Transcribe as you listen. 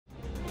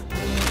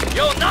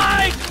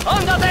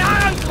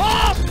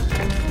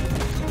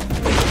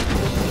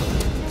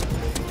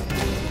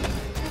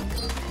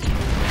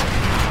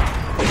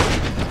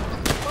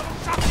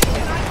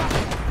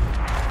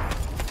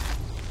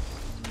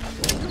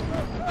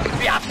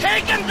have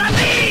taken the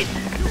lead!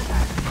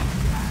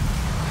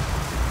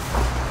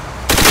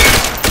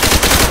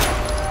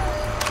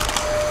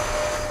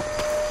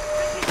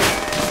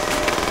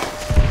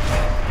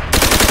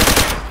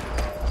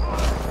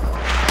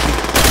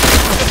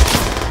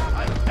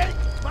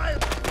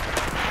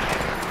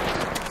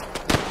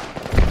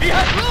 We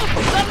have lost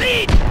the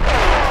lead!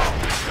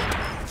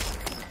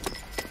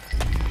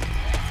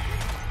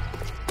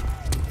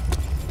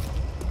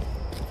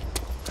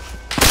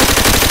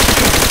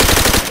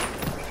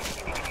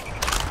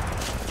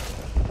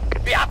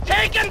 We have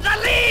taken the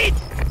lead!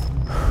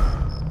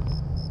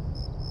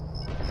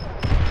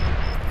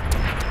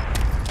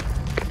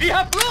 We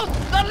have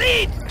lost the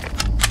lead!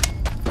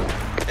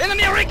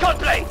 Enemy recon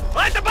plane!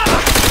 Right above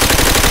us!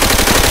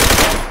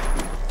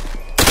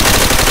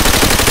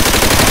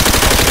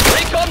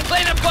 Recon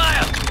plane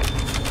acquired!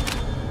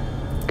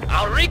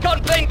 Our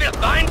recon plane will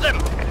find them!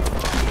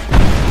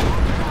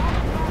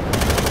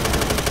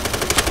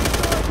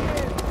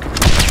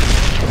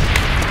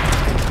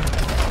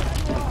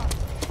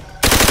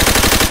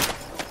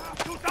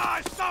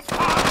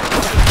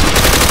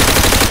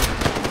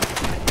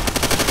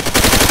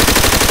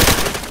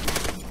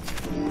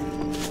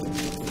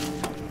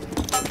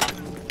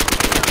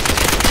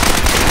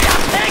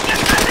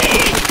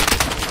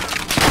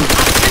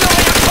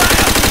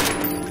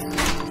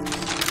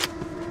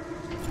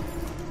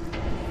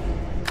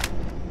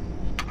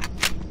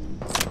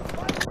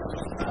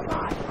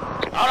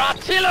 Our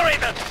artillery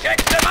will check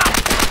them out!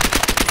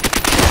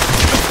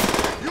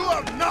 You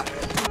are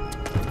nothing!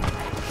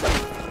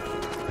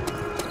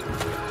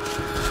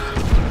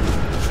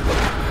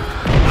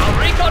 Our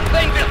recon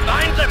plane will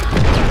find them!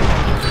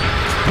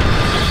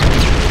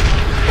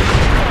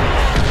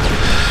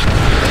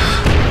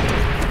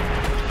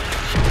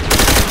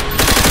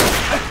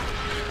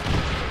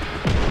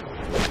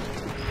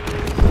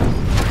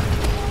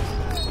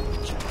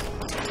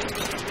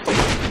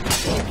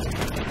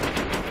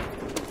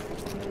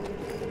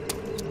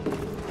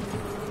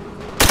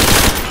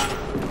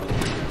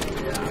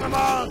 Come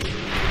on!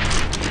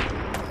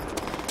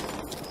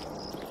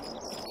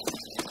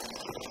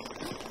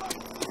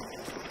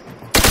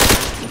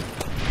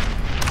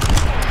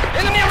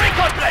 Enemy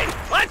recon plane!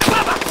 Right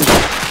above us!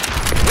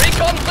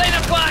 Recon plane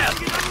acquired!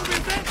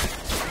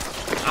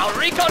 Our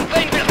recon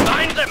plane will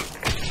find them!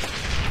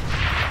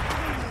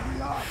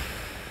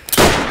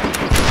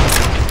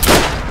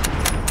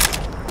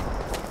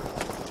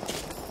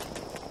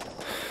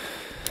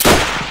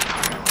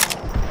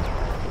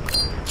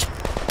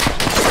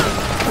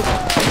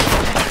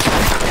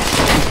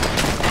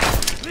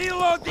 You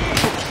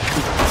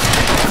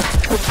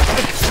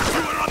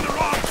were on the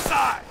wrong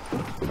side!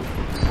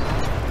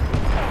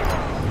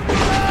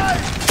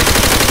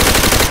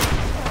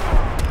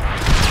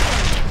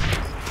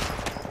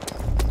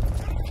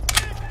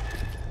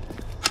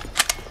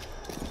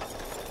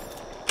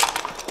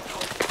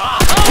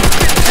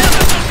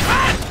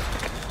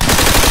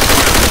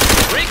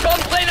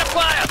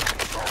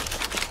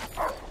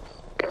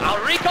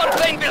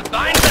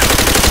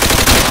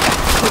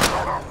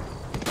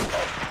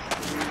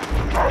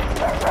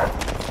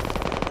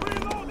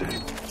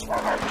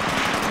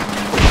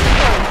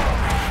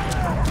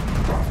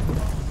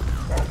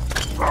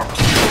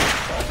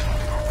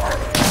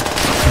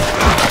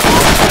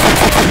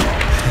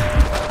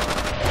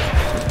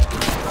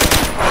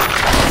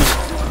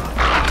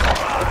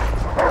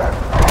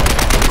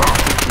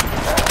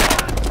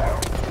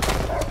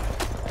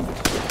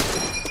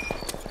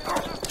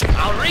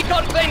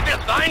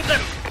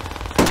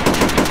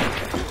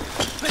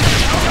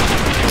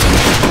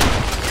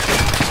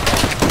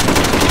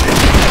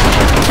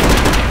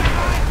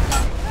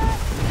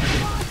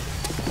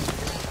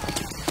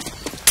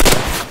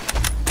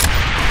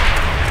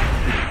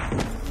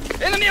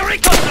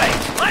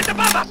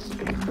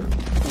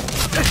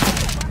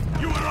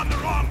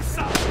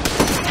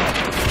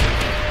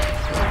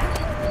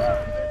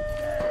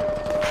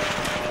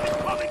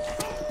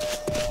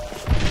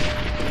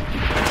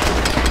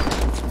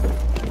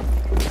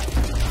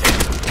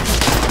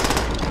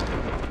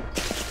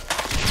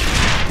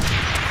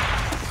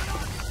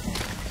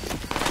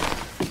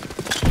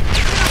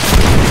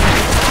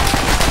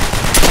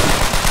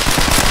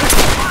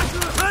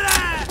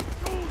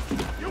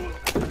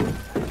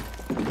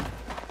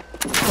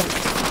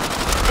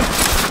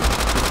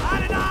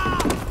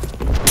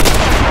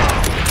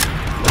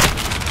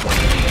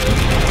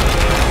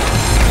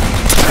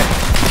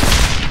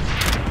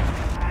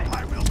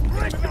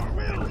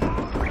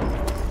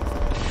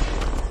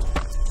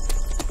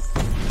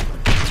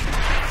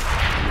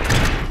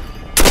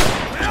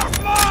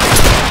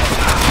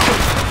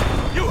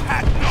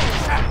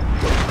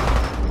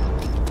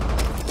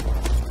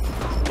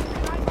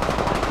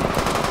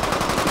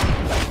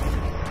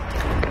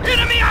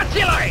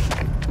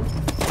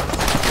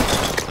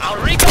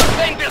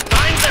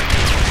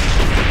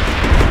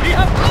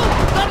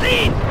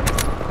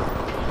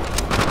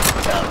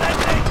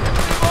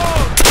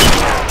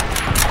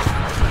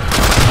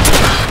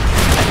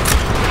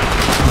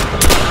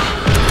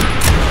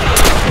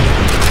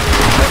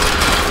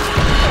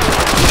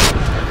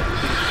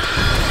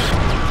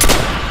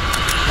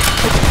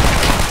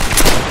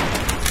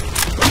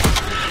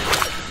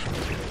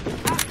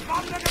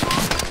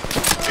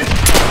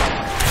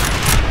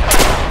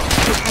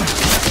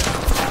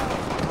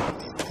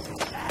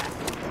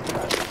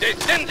 They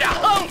send their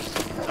homes,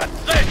 but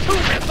they too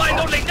will find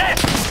only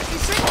death!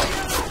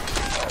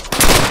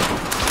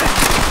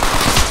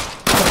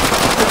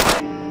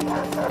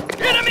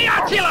 Enemy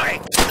artillery!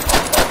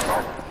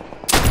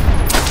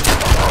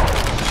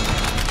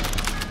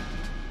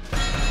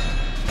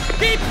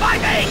 Keep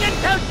fighting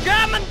until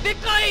German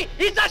victory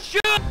is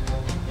assured!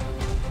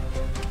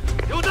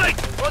 Unite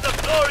for the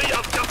glory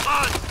of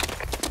Japan!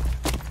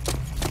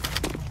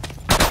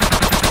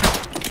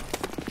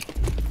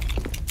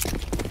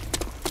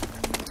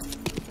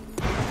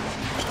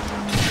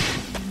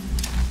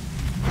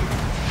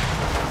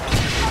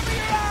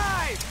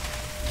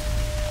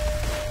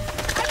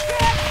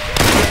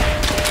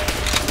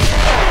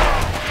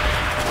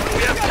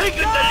 We have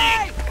taken the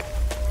lead!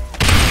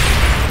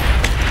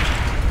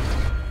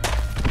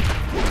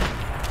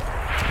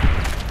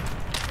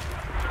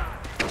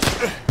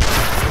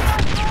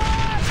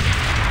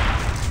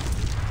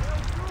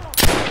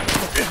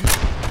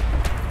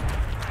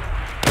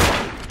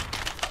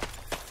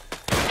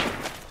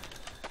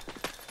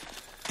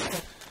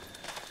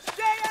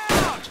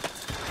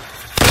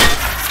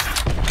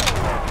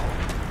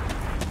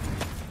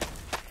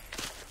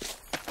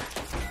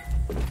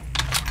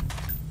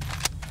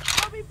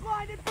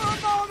 Blinded for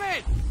a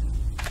moment!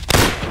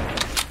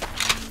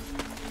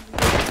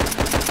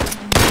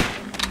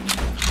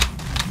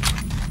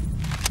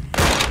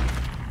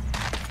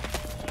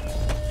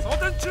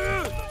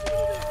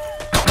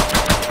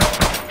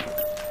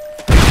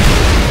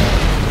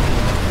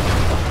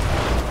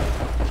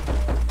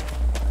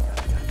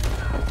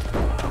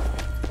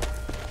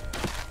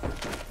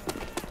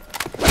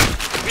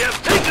 We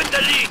have taken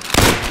the lead!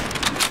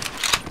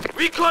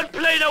 Recon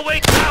plane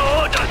awaits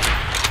our orders!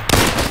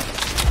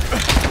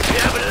 We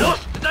have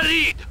lost the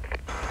lead!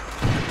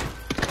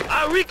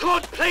 Our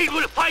recon plane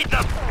will fight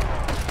them!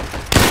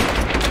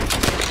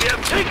 We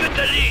have taken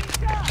the lead!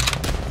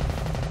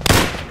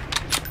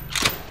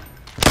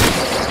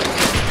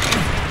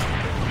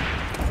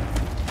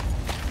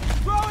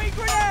 Throwing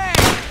grenade!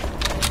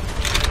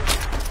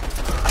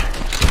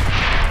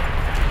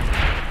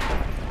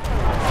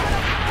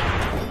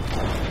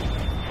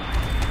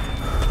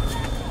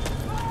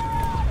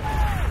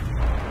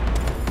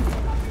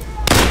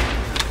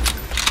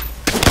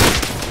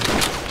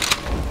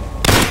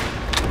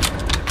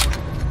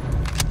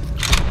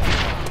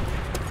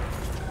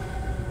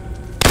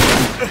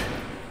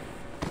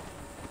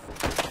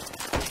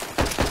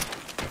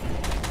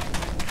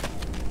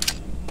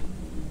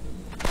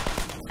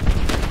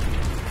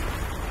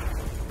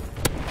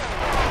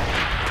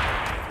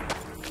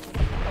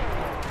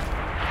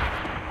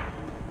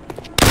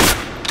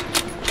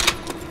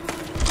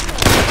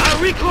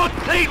 Recon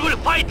plane will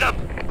fight them!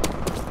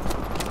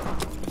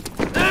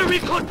 Their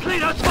recon plane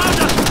has found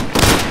us!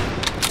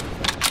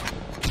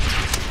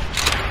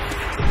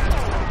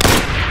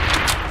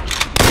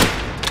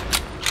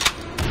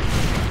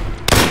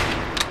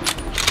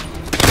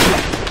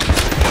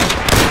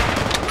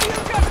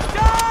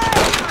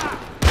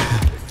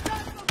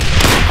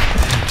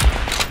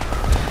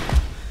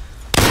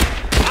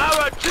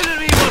 Our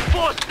artillery will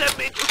force them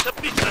into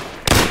submission!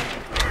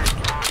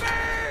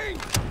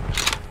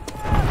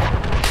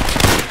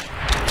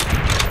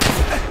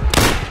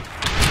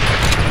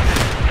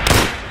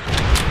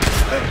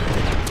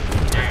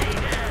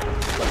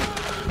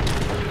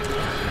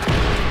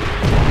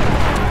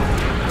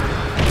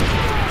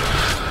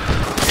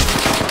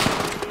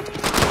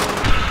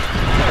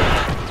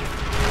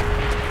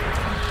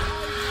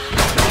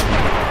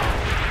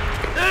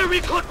 Their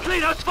recon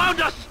plane has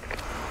found us!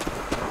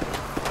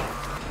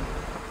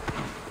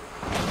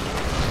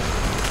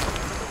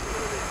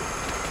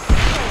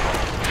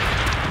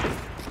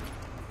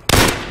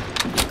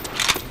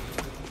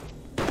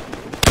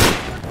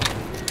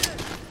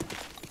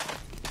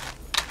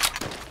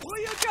 Will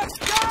you just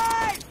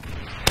die?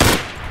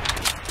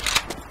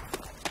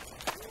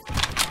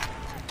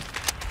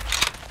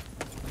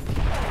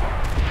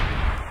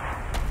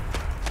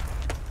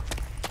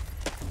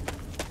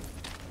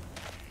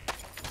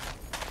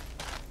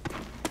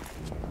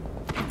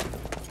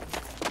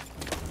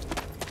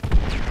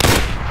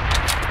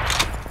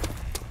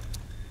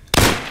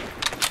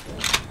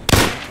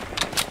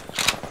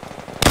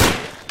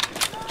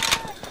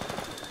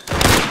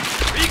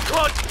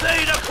 Recon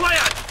plane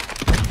acquired!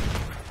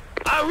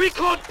 Our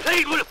recon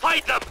plane will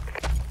fight them!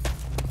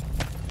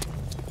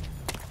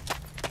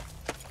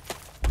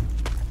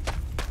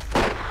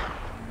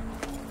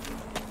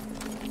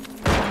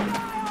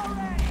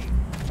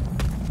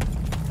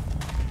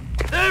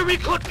 Their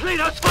recon plane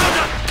has found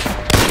us!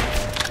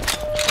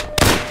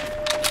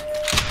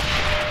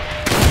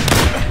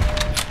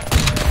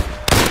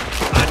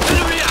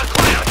 Artillery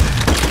acquired!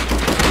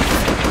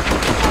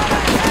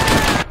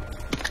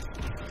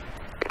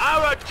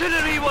 Our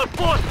artillery will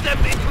force them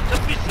into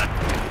submission!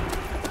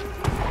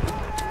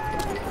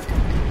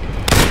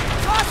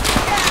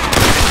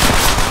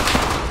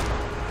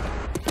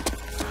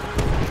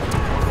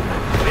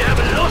 We have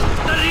lost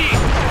the lead!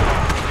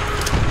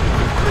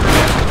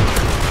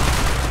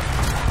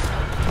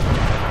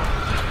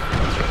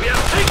 We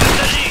have taken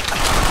the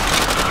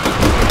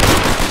lead!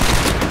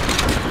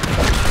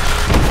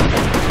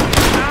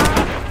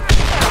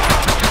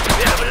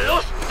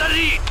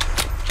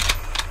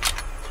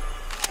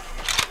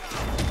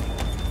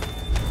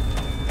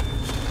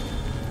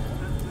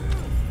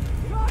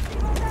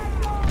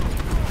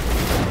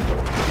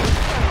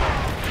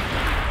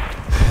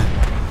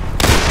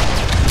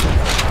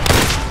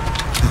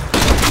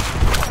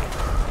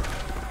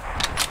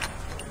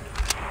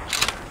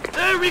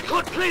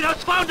 recon plane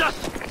has found us!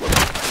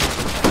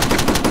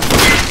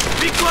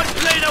 Recon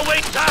plane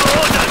awaits our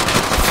orders!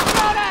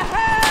 Not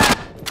ahead!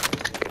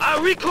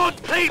 Our recon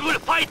plane will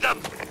fight them!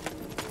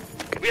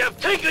 We have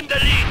taken the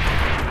lead!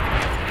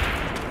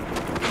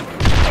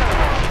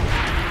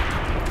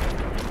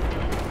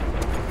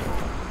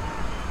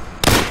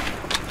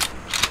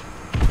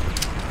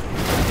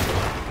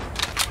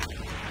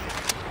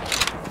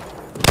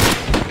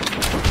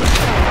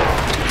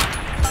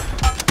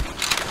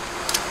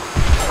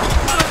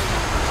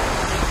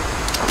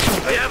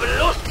 We have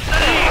lost the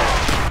lead!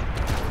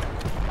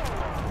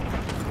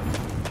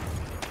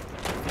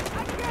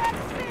 I can't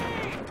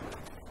see!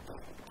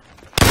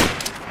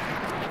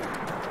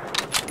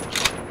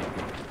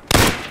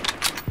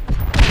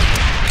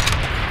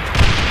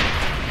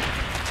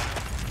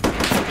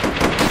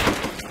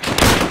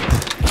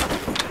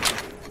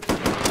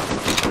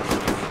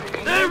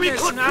 Their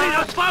recon plane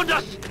has found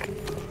us!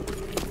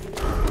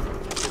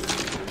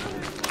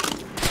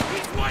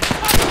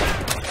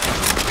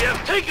 We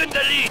have taken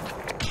the lead!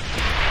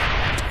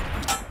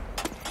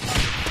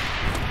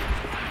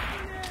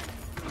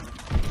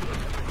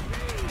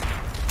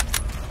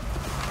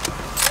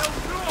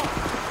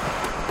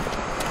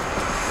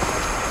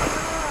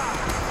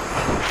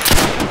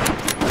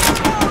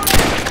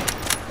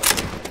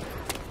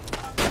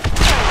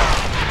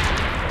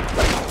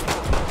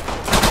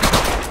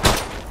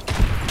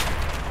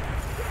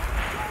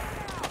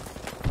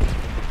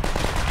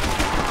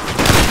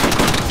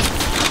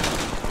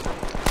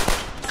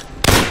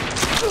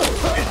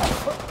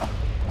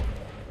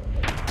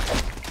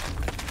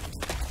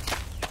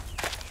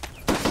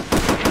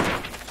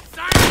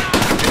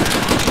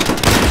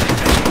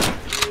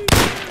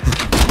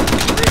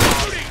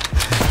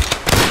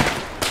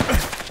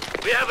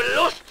 We have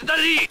lost the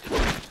lead!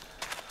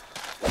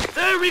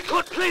 Their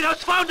recon plane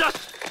has found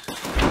us!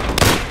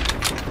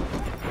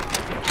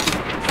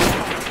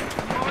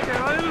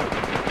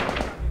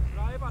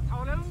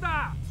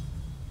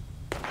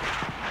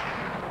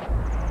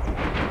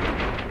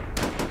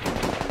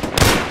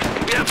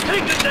 We have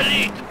taken the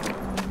lead!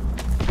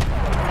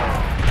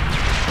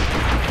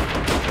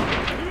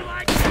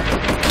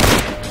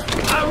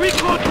 Our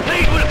recon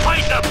plane will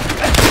fight them!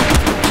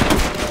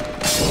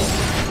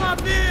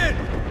 Come in!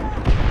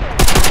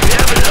 We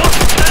have lost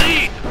the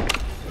lead!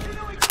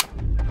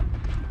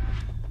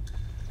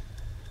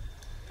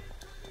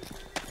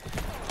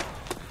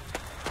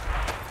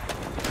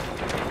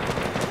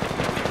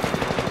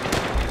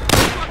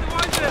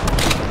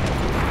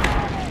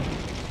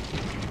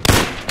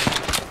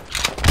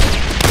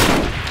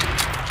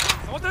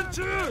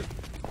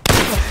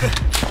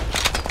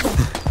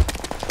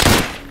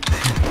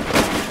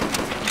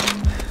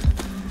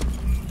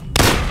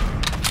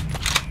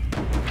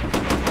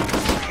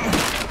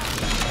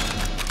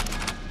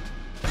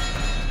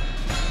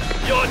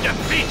 Your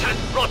defeat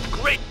has brought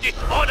great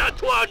dishonor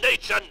to our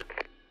nation!